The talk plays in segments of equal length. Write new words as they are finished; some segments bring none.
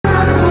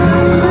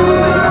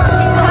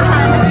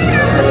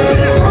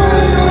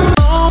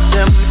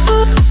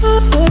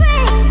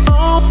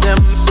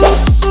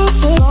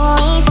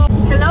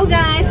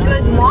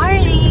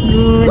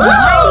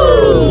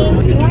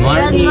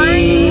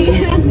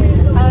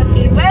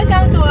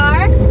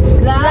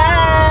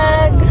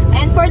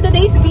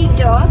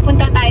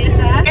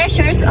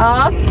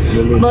of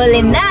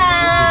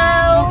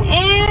bolinao.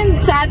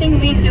 And sa ating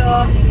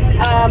video,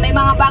 may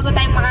mga bago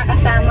tayong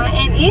makakasama.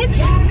 And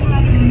it's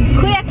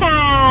Kuya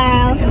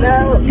Cal,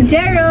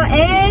 Jero,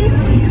 and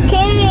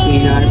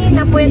Kay.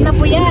 Napuyat na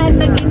po yan.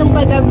 Nag-inom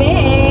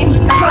kagabi.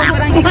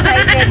 Sobrang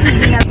excited.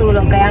 Hindi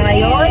natulog. Kaya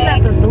ngayon,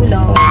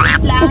 natutulog.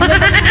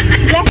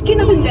 Glass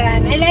skin ako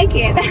dyan. I like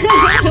it.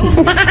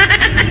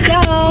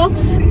 So,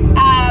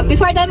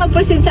 before tayo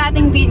mag-proceed sa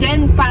ating video,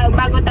 and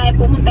bago tayo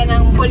pumunta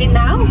ng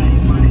bolinao,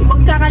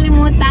 huwag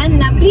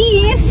kakalimutan na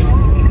please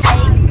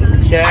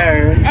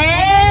share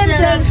and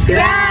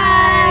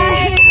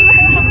subscribe!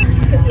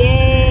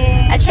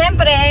 Yay! At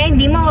syempre,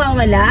 hindi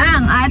mawawala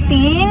ang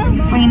ating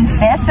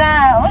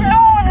prinsesa. Oh,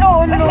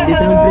 no.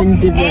 And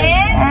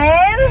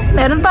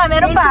meron pa.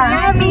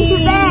 And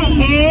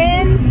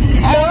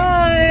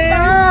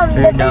Storm.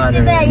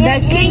 The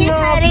king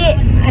of...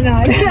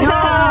 Ano?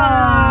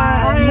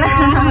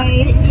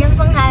 Yung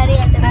panghari.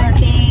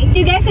 Okay.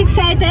 You guys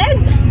excited?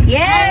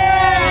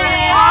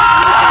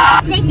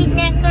 Yeah!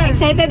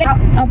 Excited.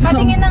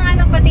 Patingin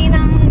ng patingin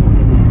ng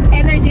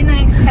energy na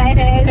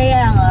excited.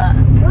 Kaya nga.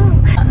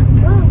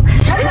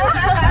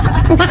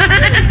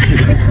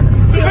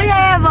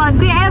 Kuya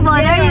Ebon,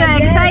 are you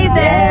excited?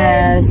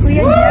 Yes.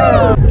 Kuya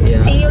Jero.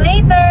 Yeah. See you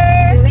later.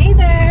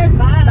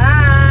 Bye.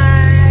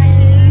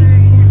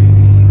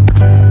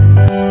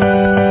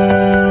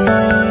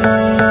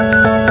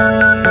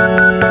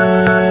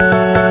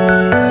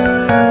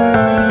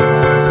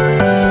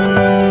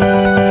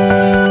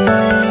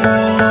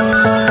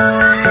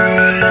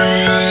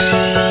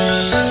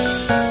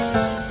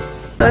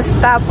 So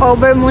stop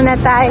over muna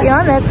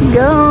tayo. Let's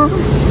go.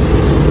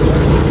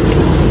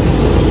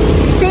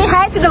 Say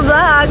hi to the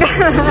vlog.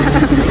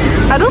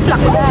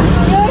 Aruplak na.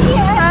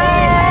 Hi.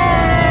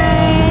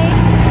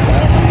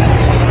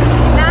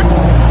 Na?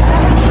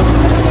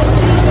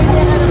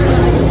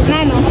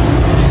 Nano?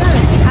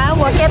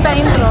 Wag kita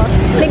intro.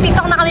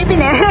 Nag-tiktok na kami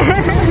pine.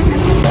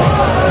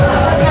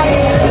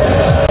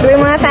 Bili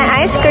muna tayo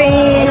ice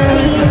cream.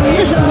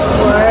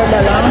 For the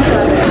long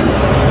term.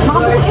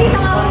 Makapagkita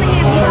nga ako na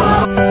yan.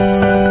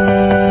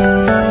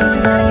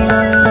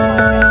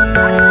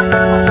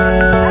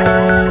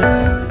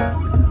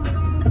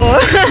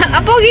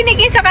 Apo,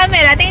 ginikin sa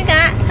camera. Tingin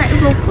ka.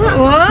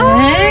 Wow!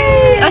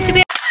 O,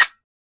 sige.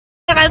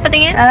 Kal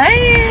patingin?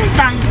 Ay!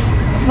 Tang.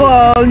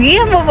 Pogi.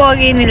 Ang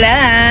pogi nila.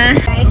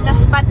 Guys,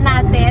 na-spot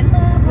natin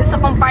sa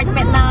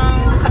compartment ng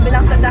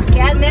kabilang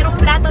sasakyan. Merong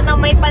plato na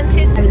may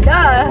pansit.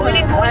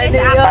 Huling-huli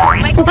sa ako.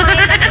 May kumain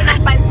na po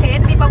ng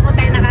pansit. Di pa po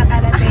tayo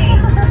nakakarating.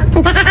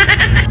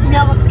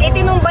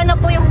 Tinumba na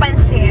po yung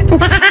pansit.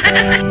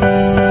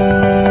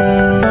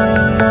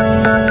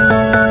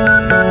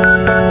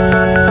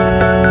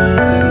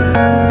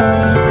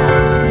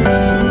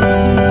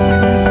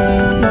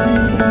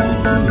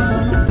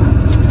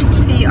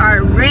 CR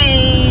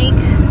break.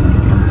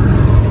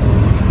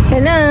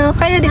 Hello,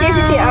 kayo din kayo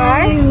sa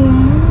CR?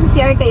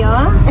 CR kayo?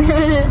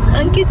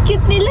 Ang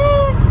cute-cute nila.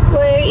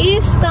 Where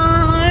is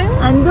Star?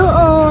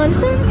 Andoon.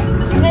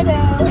 Hello.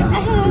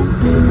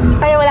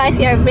 Kaya wala kayo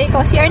CR break.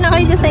 O, CR na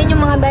kayo dyan sa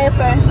inyong mga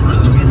diaper.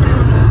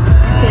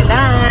 Sila.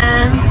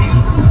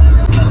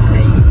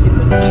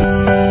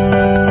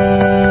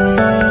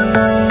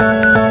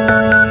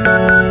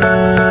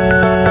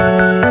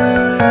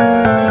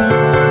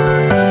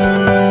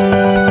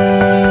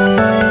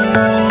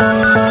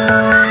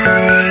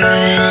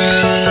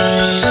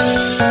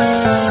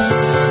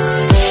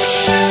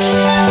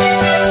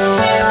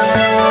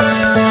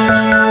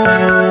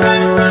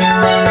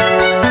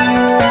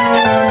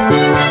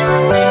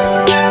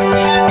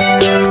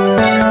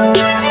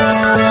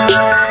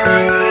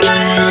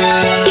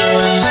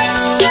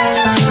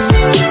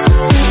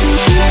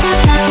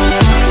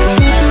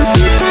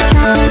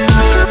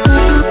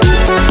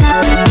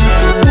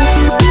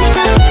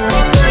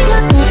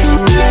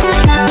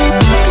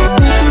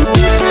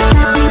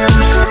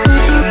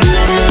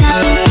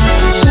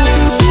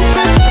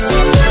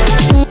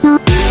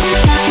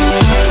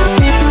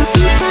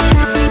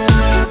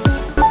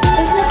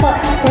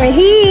 We're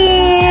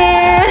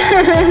here!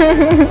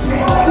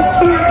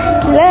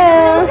 Hello!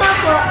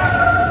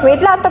 Wait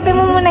lang, tapin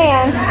mo muna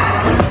yan.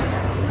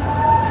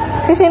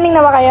 Siswimming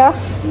na ba kayo?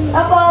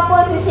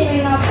 Apo,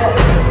 siswimming na po.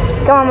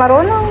 Ikaw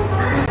marunong.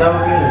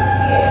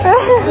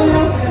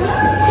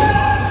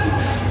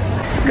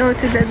 Let's go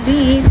to the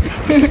beach.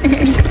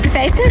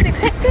 Excited!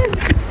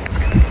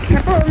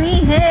 Naku,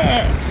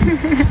 umihi.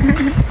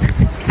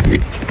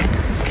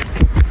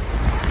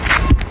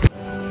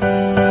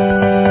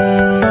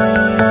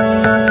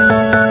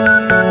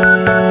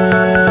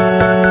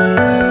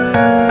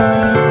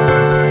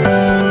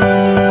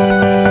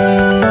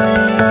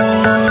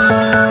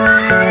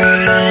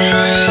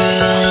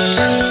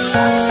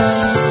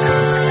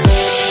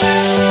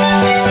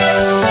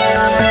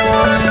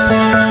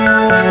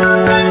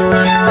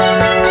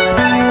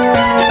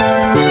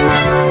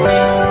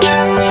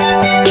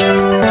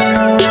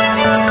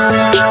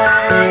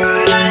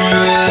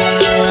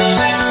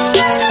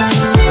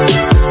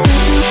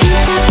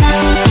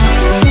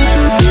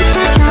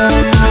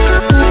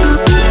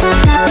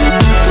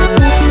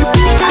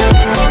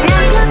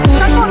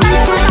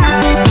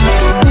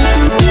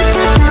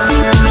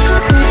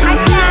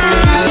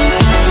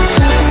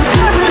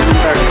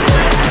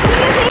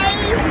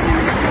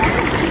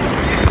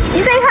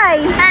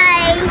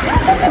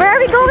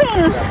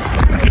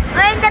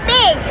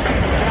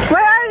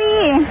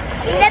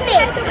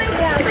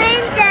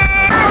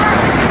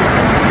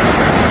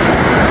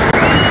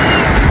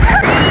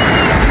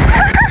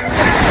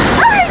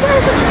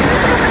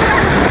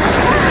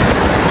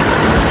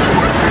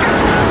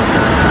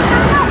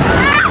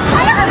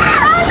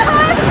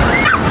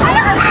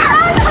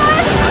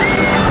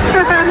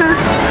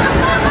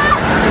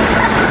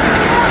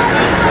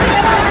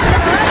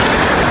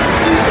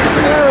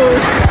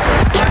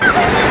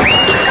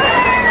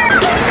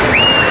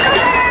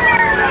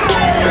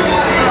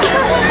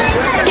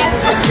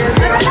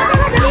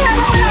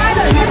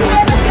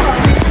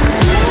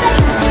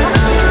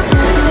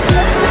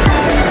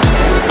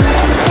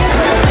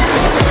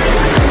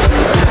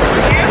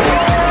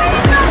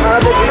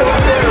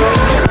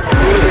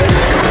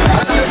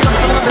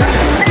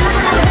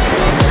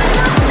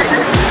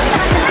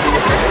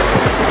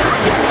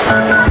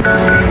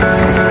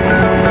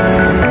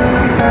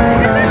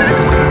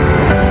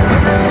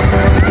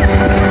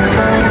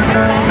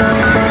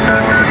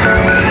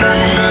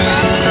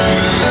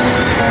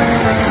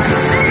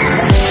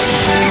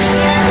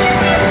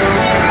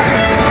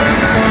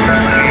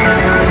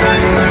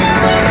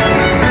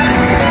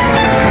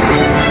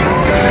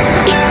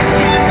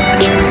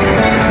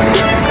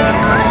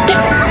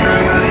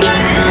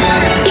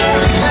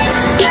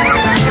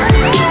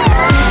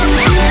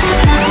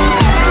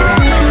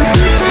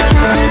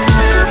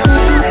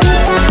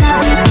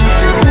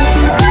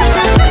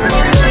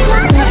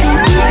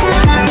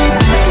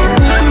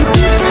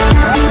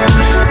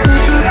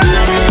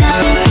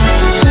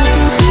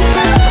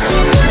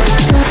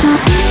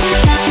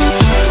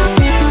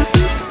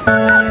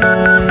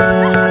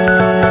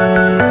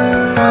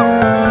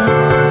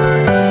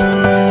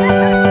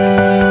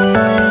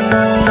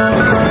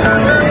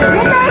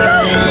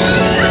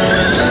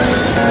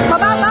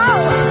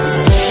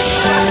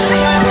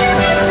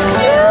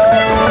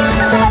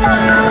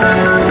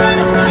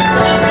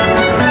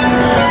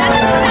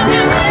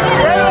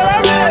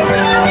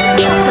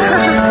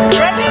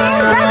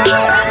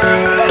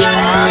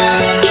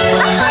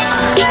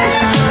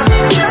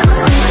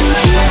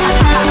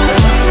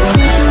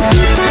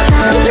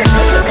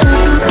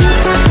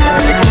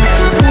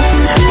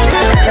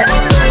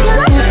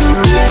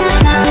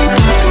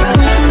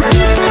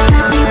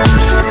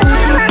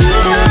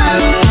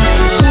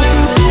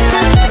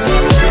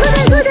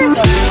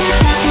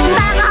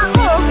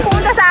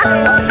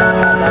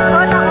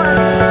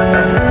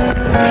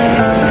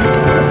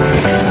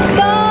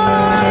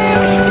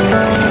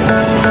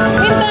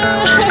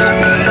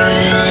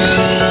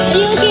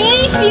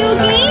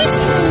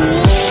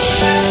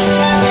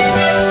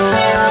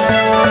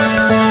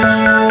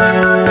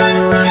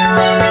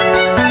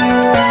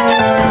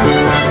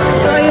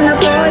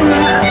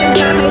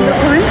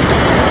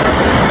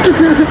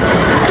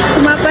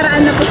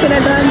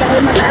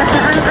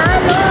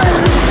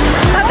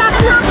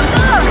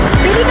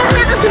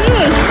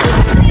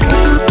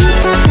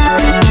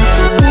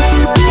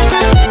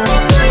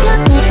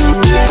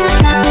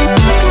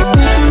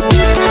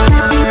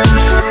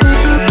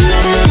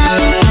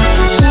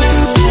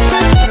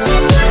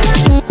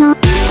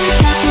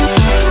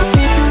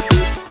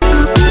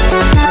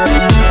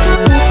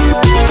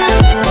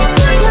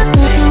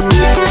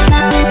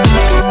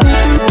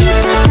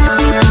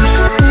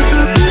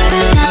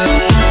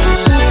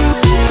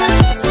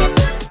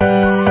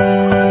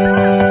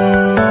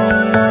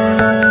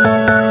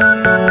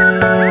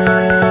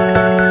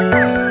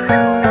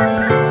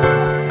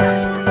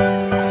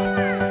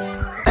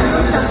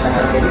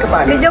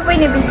 Video po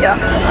ini video.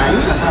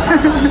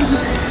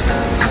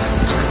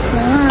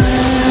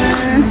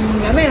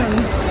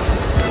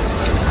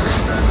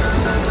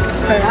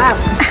 Sarap.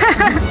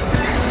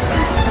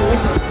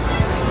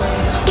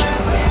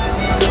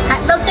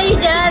 Hotdog kayo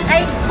dyan.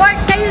 Ay, pork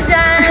kayo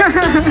dyan.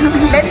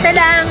 Benta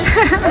lang.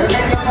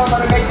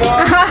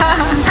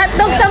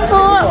 Hotdog 10.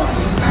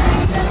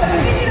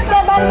 Sa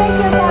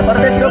barbecue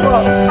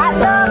po.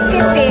 Hotdog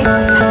 15.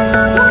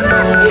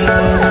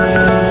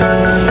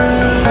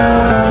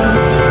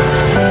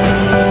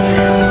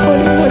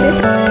 Huli-huli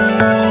sa...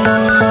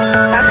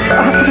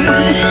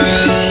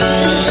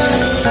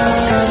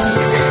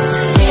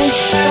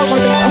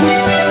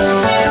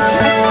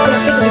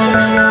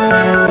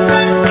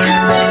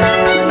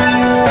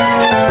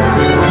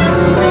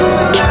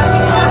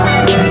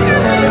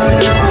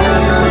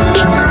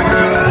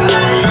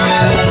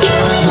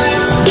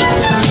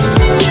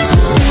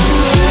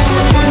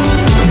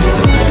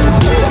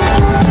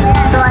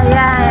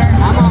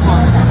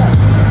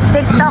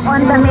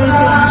 on the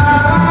making.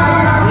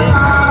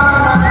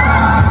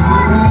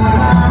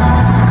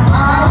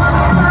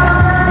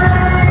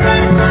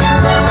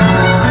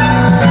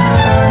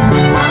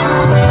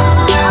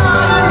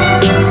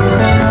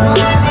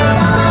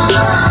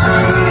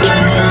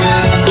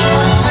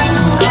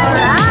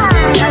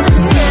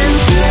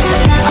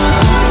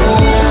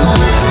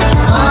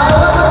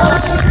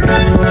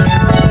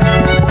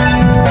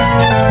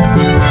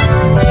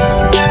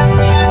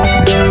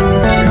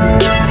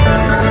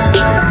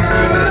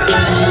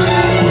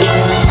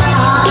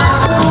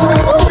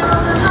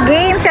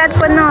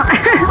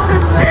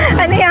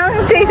 Ano yung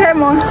chaser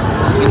mo?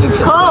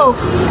 Coke.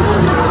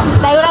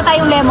 Tayo na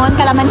tayong lemon,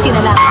 kalamansi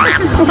na lang.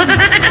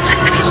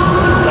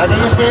 Lagi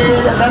niya si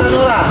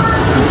Danura.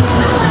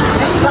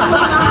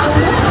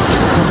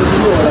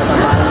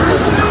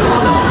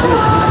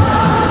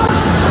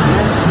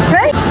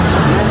 Hey!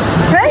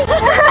 Hey!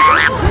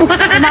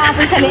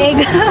 Umakapin sa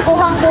leeg.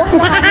 Kuhang-kuh sa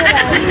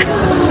camera.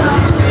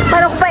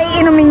 Parang pa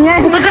iinumin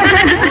yan.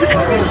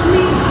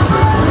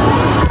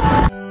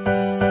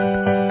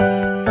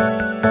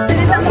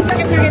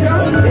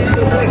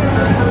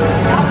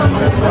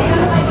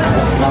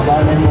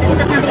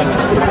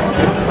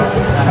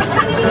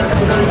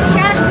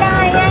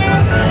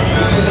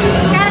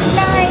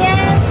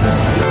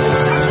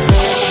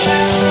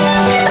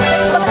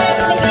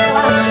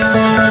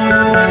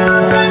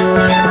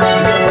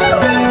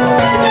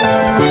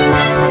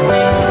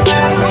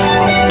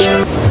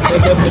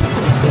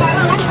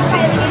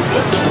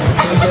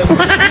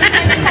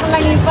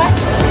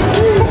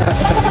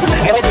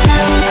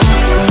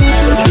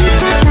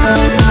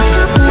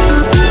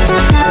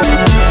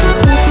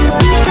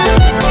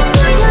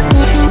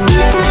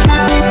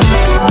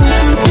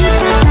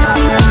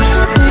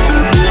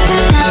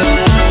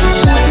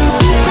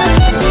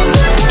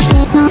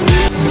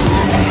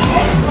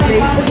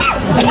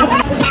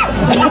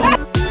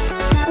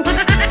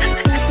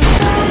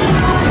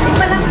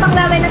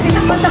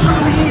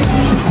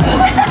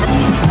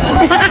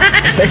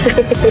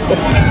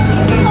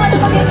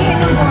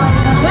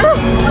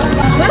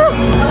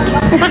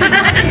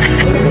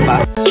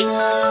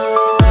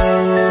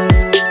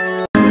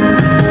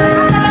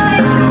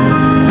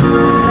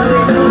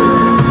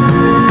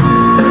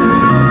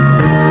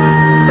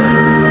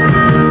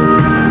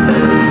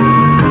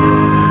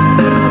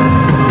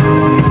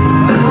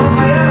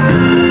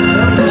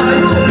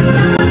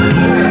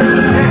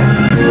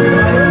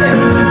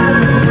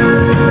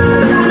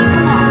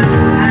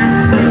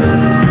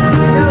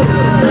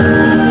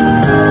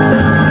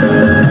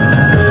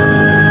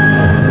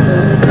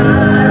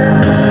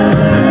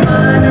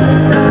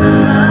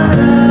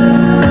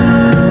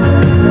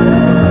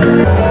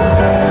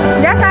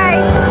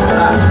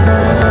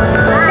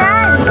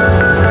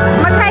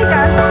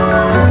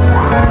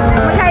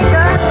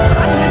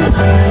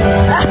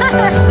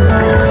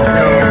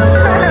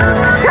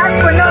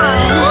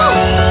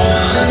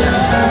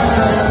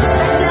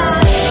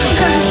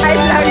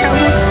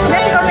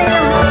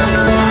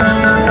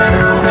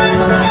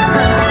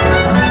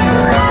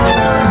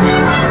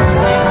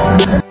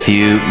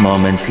 Few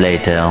moments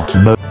later.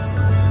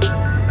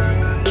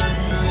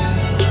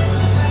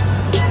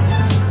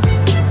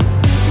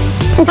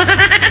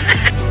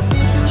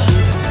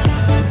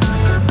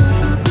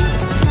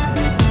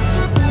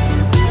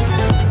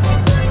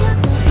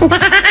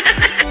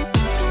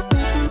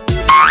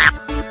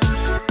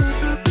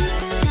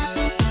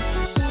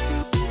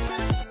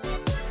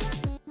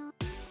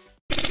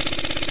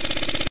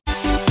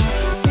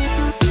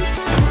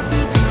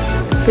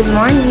 Good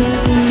morning.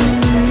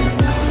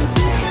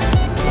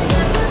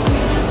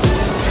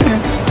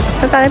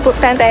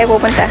 Saan tayo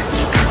pupunta?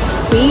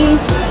 Free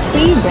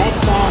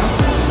breakfast.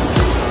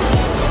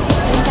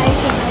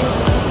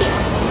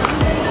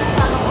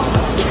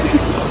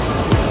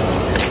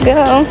 Let's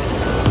go.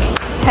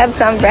 Have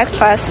some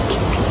breakfast.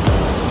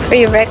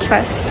 Free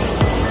breakfast.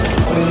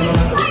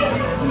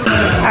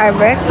 Our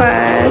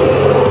breakfast.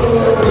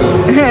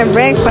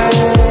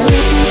 Breakfast.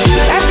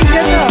 Happy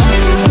Jojo.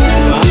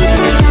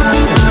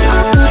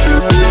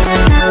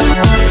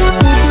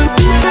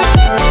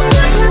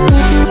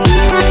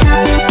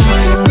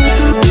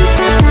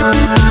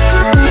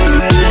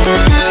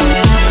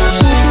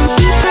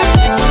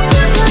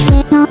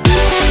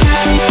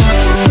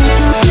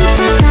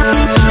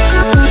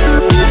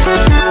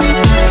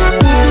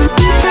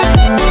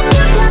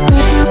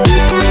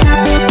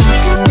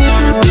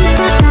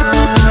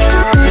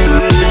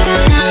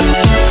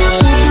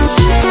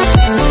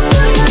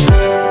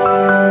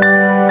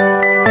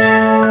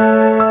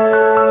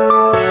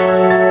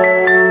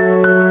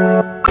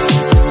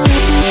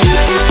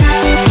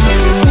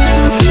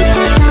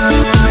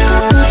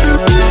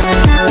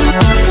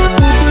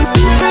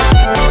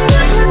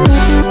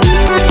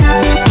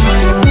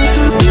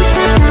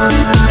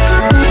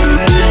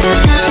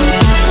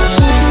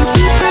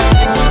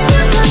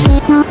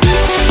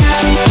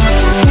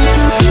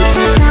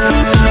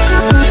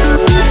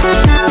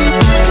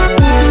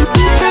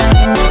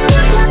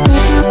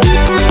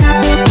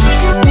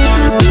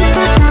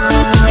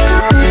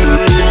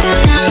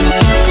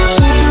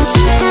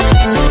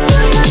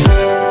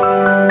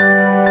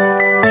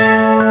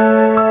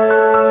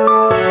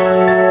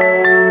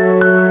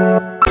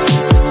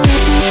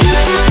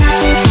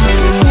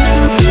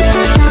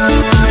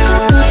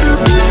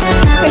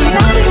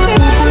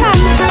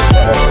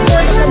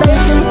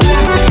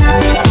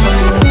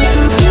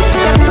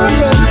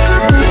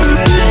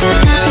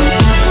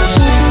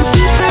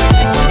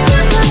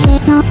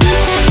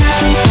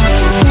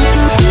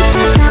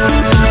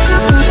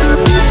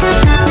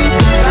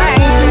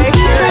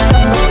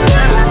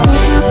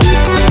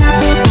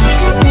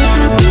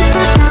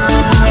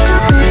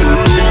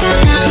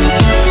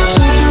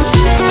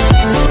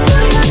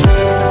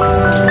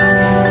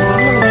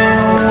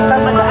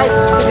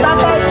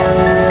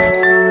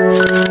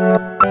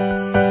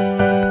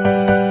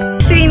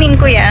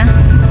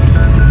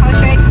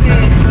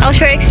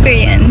 What's your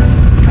experience?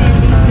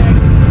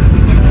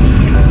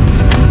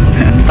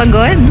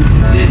 Pagod?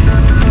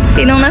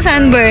 Sinong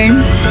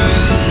na-sunburn? Gusto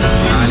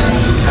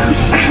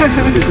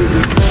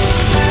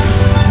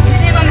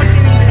niyo ba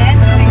mag-swimming ulit?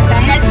 Next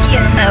time? Next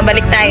year.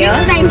 Balik tayo?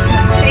 Next time.